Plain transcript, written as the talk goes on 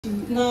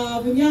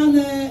na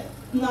wymianę,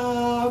 na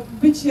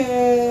bycie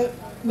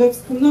we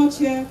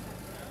wspólnocie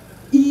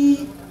i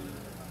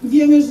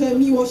wiemy, że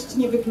miłość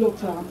nie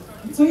wyklucza.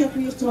 Co ja tu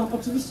jeszcze mam?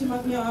 Oczywiście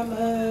miałam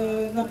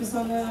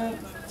napisane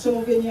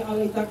przemówienie,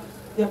 ale i tak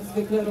jak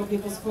zwykle robię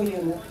po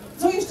swojemu.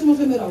 Co jeszcze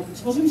możemy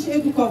robić? Możemy się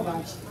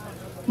edukować.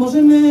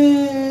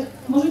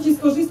 Możecie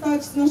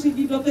skorzystać z naszej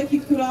biblioteki,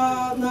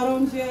 która na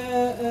rondzie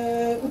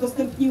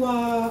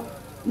udostępniła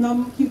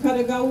nam kilka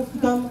regałów i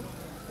tam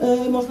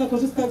można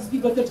korzystać z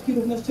biblioteczki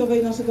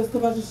równościowej naszego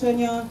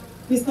stowarzyszenia.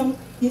 Jest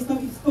tam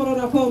sporo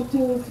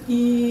raportów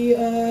i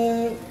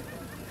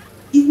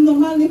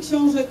normalnych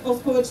książek o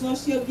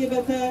społeczności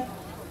LGBT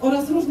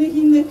oraz różnych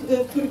innych,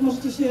 z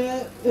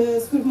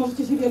których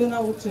możecie się wiele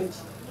nauczyć.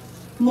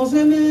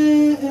 Możemy,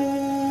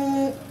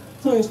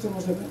 co jeszcze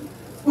możemy?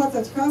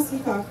 Wpłacać kasy,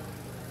 tak.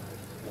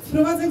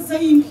 Wprowadzać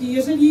zaimki.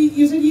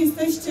 Jeżeli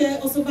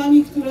jesteście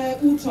osobami, które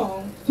uczą,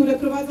 które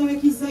prowadzą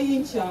jakieś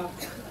zajęcia,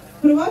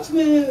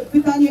 wprowadźmy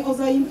pytanie o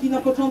zaimki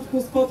na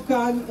początku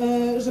spotkań,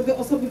 żeby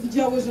osoby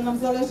widziały, że nam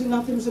zależy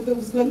na tym, żeby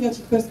uwzględniać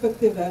ich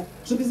perspektywę,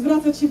 żeby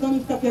zwracać się do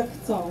nich tak, jak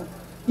chcą.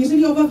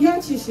 Jeżeli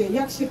obawiacie się,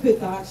 jak się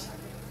pytać,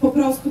 po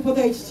prostu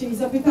podejdźcie i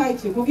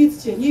zapytajcie,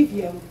 powiedzcie, nie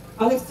wiem,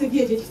 ale chcę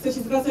wiedzieć, chcę się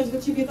zwracać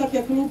do ciebie tak,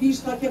 jak lubisz,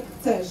 tak, jak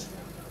chcesz.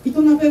 I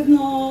to na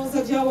pewno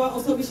zadziała,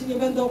 osoby się nie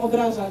będą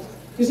obrażać.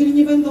 Jeżeli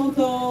nie będą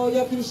to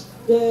jakieś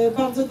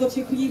bardzo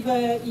dociekliwe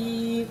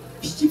i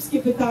wścibskie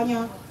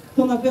pytania,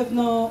 to na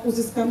pewno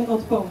uzyskamy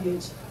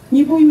odpowiedź.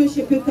 Nie bójmy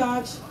się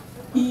pytać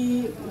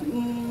i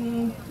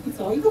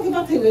co? I to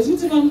chyba tyle.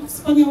 Życzę wam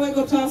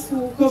wspaniałego czasu,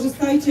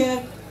 korzystajcie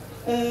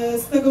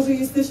z tego, że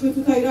jesteśmy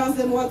tutaj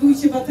razem,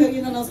 ładujcie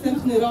baterię na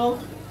następny rok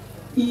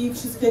i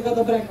wszystkiego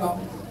dobrego.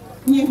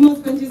 Niech moc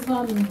będzie z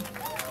wami.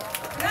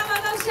 Brawa,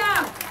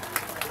 Dosia!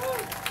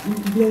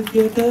 Dzięki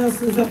wielkie. Teraz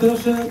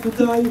zaproszę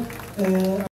tutaj